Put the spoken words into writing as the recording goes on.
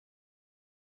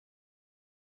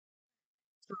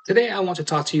Today, I want to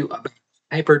talk to you about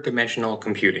hyperdimensional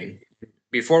computing.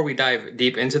 Before we dive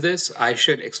deep into this, I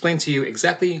should explain to you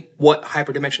exactly what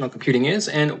hyperdimensional computing is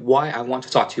and why I want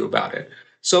to talk to you about it.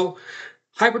 So,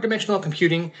 hyperdimensional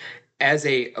computing, as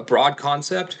a broad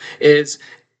concept, is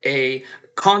a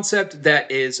concept that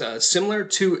is similar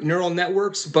to neural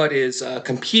networks, but is a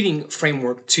competing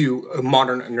framework to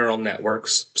modern neural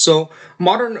networks. So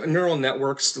modern neural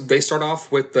networks, they start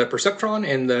off with the perceptron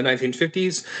in the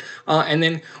 1950s, and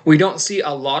then we don't see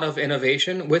a lot of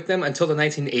innovation with them until the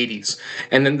 1980s.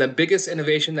 And then the biggest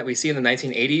innovation that we see in the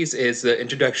 1980s is the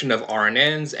introduction of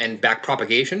RNNs and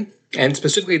backpropagation. And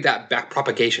specifically, that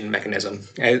backpropagation mechanism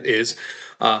is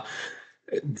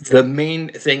the main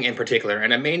thing in particular,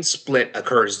 and a main split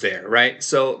occurs there, right?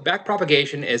 So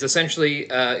backpropagation is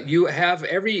essentially you have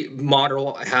every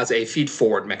model has a feed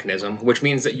forward mechanism, which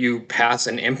means that you pass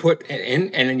an input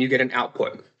in and then you get an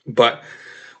output. But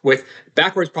with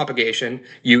backwards propagation,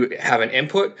 you have an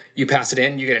input, you pass it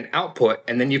in, you get an output,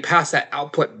 and then you pass that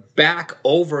output back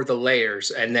over the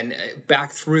layers and then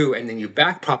back through, and then you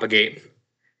backpropagate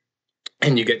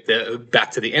and you get the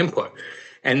back to the input.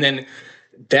 And then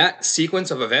that sequence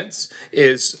of events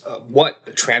is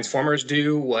what transformers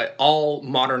do, what all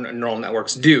modern neural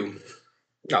networks do,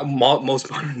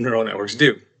 most modern neural networks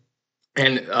do.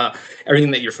 And everything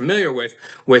that you're familiar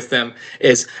with them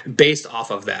is based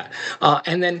off of that.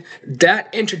 And then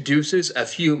that introduces a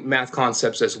few math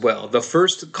concepts as well. The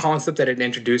first concept that it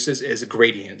introduces is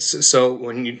gradients. So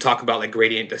when you talk about like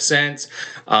gradient descent,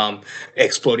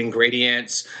 exploding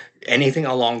gradients, anything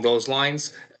along those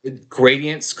lines,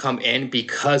 gradients come in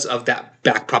because of that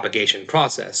backpropagation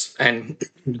process. And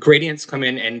gradients come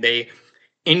in and they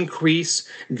increase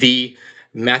the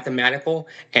mathematical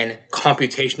and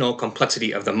computational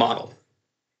complexity of the model.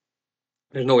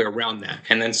 There's no way around that.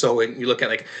 And then so when you look at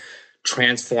like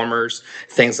transformers,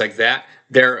 things like that,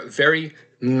 they're very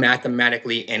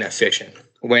mathematically inefficient.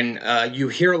 When you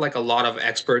hear like a lot of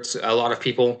experts, a lot of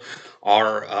people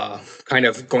are kind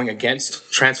of going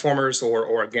against transformers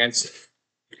or against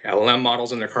LLM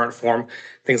models in their current form,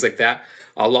 things like that.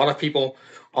 A lot of people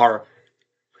are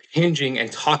hinging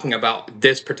and talking about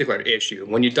this particular issue.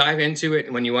 When you dive into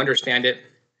it, when you understand it,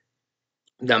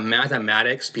 the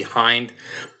mathematics behind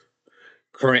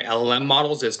current LLM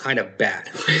models is kind of bad.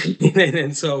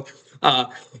 And so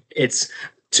it's,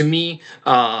 to me,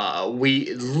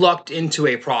 we lucked into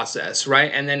a process, right?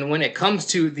 And then when it comes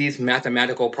to these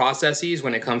mathematical processes,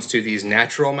 when it comes to these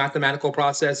natural mathematical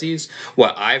processes,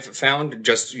 what I've found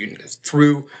just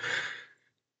through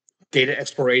data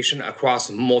exploration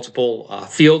across multiple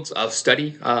fields of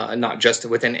study, not just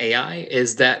within AI,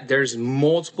 is that there's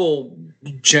multiple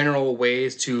general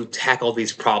ways to tackle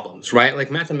these problems, right?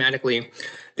 Like mathematically,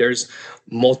 there's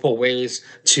multiple ways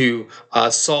to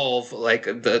solve like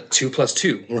the 2 +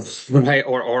 2, right?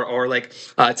 Or like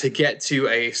to get to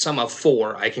a sum of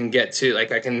 4, I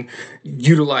can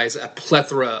utilize a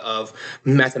plethora of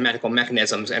mathematical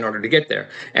mechanisms in order to get there.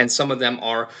 And some of them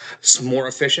are more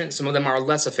efficient, some of them are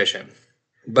less efficient,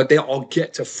 but they all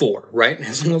get to 4, right?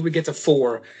 As long as we get to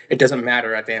 4, it doesn't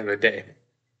matter at the end of the day.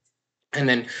 And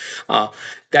then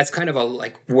that's kind of a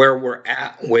like where we're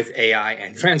at with AI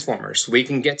and transformers. We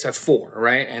can get to 4,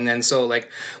 right? And then so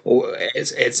like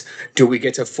it's do we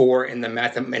get to 4 in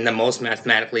the most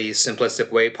mathematically simplistic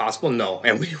way possible? No,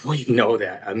 and we know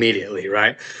that immediately,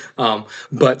 right?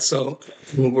 But so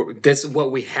this is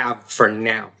what we have for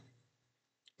now.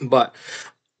 But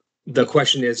the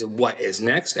question is what is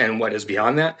next and what is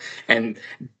beyond that, and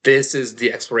this is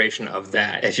the exploration of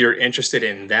that. If you're interested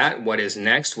in that, what is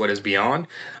next, what is beyond,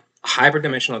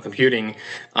 hyperdimensional computing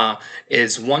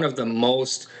is one of the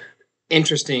most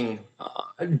interesting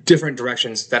different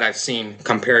directions that I've seen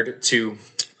compared to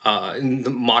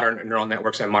the modern neural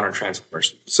networks and modern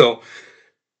transformers. So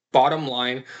bottom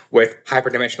line with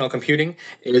hyperdimensional computing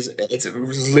is it's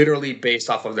literally based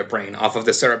off of the brain, off of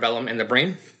the cerebellum in the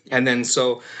brain. And then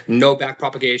so no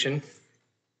backpropagation.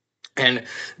 And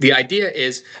the idea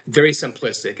is very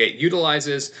simplistic. It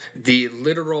utilizes the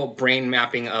literal brain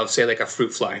mapping of, say, like a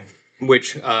fruit fly,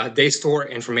 which they store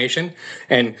information,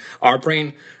 and our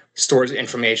brain stores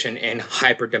information in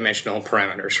hyperdimensional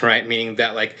parameters, right? Meaning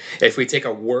that, like, if we take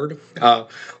a word,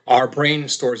 our brain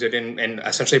stores it in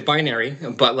essentially binary,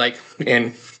 but like in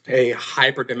a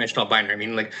hyperdimensional binary,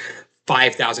 meaning like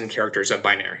 5,000 characters of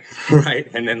binary, right?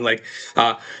 And then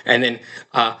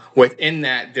within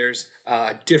that, there's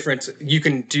different, you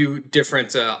can do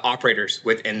different operators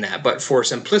within that. But for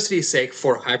simplicity's sake,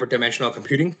 for hyperdimensional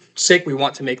computing sake, we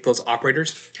want to make those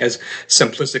operators as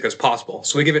simplistic as possible.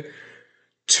 So we give it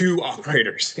 2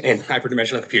 operators in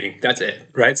hyperdimensional computing. That's it,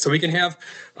 right? So we can have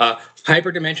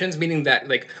hyperdimensions, meaning that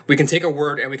like we can take a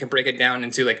word and we can break it down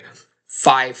into like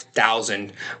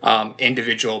 5,000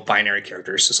 individual binary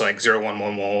characters. So like 0, 1,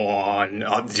 1, 1,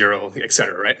 1, 0,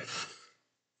 etc., right?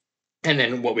 And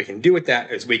then what we can do with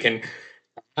that is we can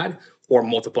add or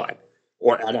multiply,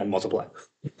 or add and multiply.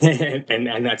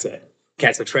 and that's it.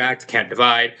 Can't subtract, can't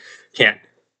divide, can't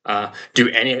do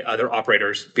any other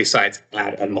operators besides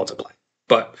add and multiply.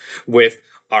 But with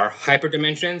our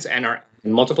hyperdimensions and our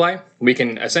multiply, we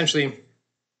can essentially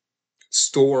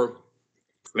store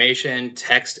information,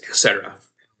 text, etc.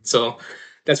 So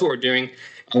that's what we're doing.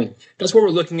 And that's what we're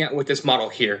looking at with this model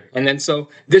here. And then so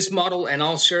this model, and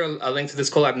I'll share a link to this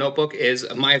Colab notebook, is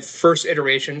my first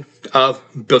iteration of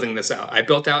building this out. I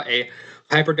built out a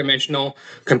hyperdimensional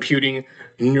computing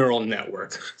neural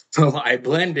network. So I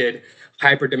blended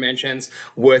hyperdimensions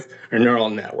with neural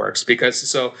networks because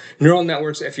so neural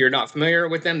networks, if you're not familiar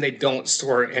with them, they don't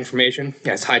store information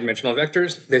as high dimensional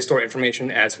vectors. They store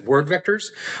information as word vectors.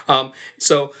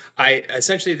 So I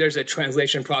essentially there's a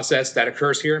translation process that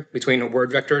occurs here between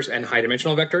word vectors and high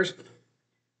dimensional vectors,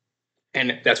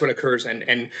 and that's what occurs.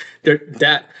 And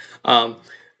that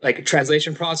like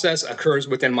translation process occurs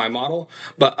within my model.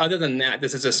 But other than that,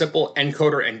 this is a simple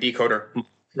encoder and decoder,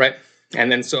 right? And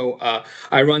then so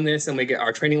I run this and we get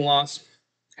our training loss.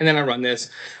 And then I run this.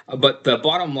 But the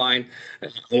bottom line I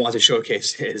want to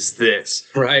showcase is this,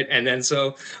 right? And then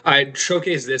so I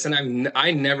showcase this, and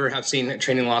I never have seen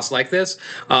training loss like this,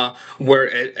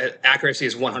 where accuracy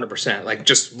is 100%, like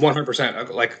just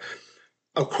 100%, like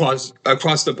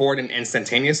across the board and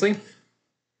instantaneously.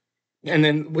 And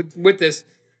then with this,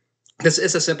 this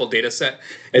is a simple data set.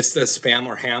 It's the SPAM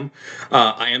or HAM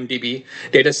IMDb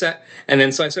data set. And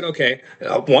then so I said, okay,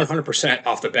 100%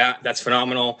 off the bat, that's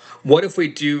phenomenal. What if we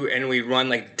do and we run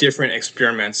like different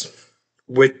experiments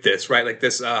with this, right? Like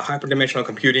this hyperdimensional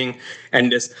computing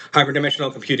and this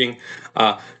hyperdimensional computing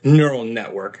neural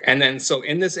network. And then so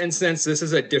in this instance, this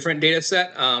is a different data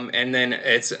set. And then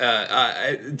it's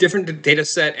a different data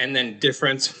set and then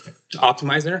different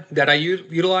optimizer that I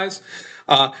utilize.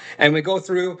 And we go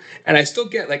through, and I still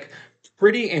get like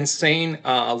pretty insane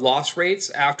loss rates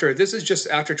after, this is just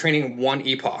after training one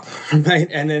epoch, right?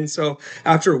 And then so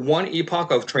after one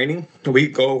epoch of training, we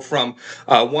go from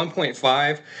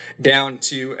 1.5 down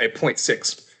to a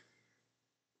 0.6.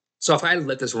 So if I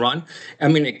let this run, I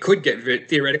mean, it could get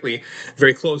theoretically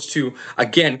very close to,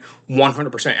 again,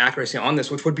 100% accuracy on this,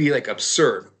 which would be like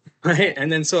absurd, right? And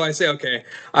then so I say, okay,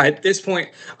 at this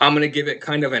point, I'm going to give it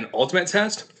kind of an ultimate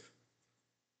test.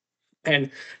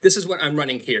 And this is what I'm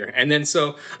running here. And then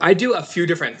so I do a few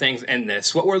different things in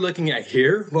this. What we're looking at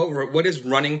here, what is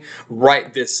running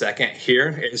right this second here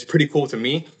is pretty cool to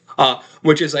me,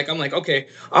 which is like, I'm like, okay,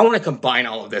 I want to combine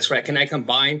all of this, right? Can I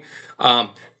combine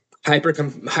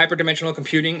hyperdimensional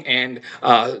computing and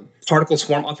particle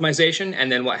swarm optimization?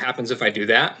 And then what happens if I do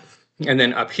that? And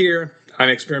then up here, I'm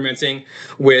experimenting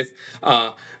with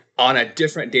on a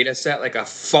different data set, like a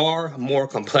far more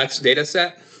complex data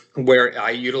set, where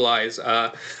I utilize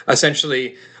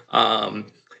essentially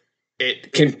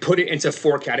it can put it into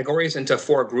 4 categories, into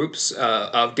 4 groups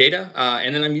of data,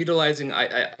 and then I'm utilizing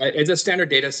it's a standard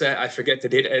data set. I forget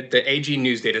the AG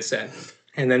News data set,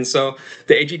 and then so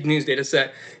the AG News data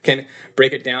set can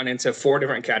break it down into 4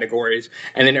 different categories,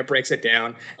 and then it breaks it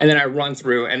down, and then I run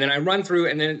through, and then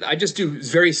I just do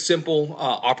very simple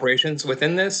operations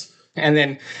within this. And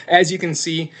then, as you can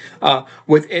see,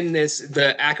 within this,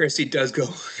 the accuracy does go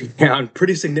down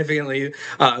pretty significantly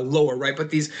lower, right? But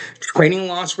these training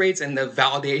loss rates and the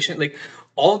validation, like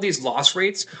all of these loss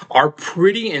rates are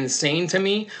pretty insane to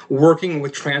me working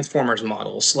with transformers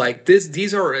models. Like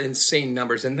these are insane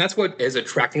numbers. And that's what is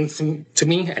attracting to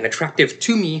me and attractive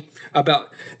to me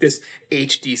about this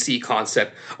HDC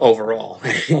concept overall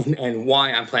and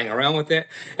why I'm playing around with it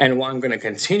and why I'm going to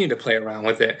continue to play around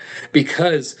with it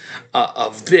because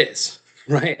of this.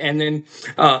 Right. And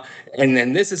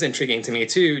then this is intriguing to me,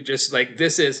 too. Just like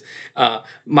this is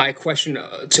my question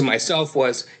to myself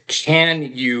was,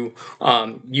 can you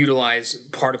utilize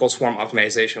particle swarm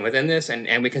optimization within this?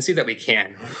 And we can see that we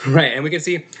can. Right. And we can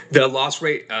see the loss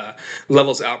rate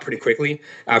levels out pretty quickly.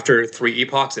 After 3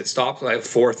 epochs, it stops. Like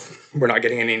 4th, we're not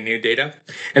getting any new data.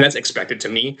 And that's expected to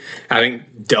me, having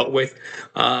dealt with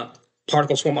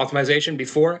particle swarm optimization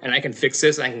before, and I can fix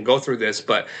this, I can go through this,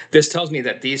 but this tells me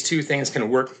that these 2 things can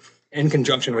work in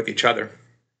conjunction with each other.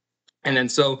 And then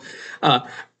so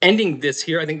ending this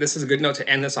here, I think this is a good note to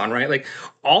end this on, right? Like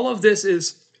all of this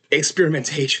is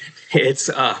experimentation. It's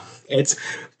It's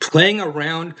playing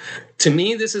around. To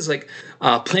me, this is like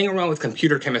playing around with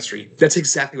computer chemistry. That's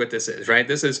exactly what this is, right?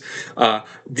 This is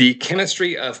the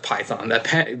chemistry of Python,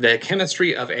 the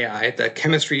chemistry of AI, the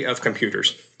chemistry of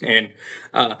computers. And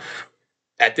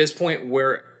at this point,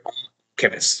 we're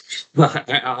chemists.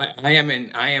 I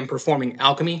am performing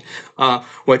alchemy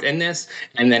within this,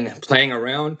 and then playing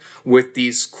around with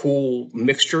these cool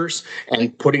mixtures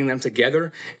and putting them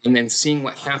together, and then seeing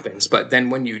what happens. But then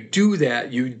when you do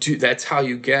that, that's how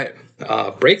you get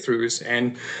breakthroughs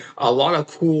and a lot of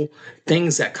cool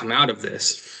things that come out of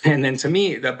this. And then to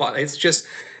me, it's just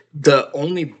the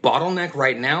only bottleneck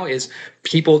right now is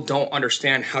people don't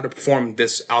understand how to perform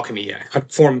this alchemy yet, how to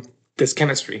perform this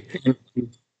chemistry. And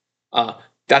uh,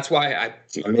 that's why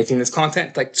I'm making this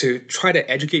content, like to try to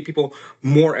educate people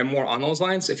more and more on those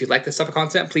lines. If you like this type of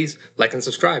content, please like and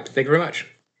subscribe. Thank you very much.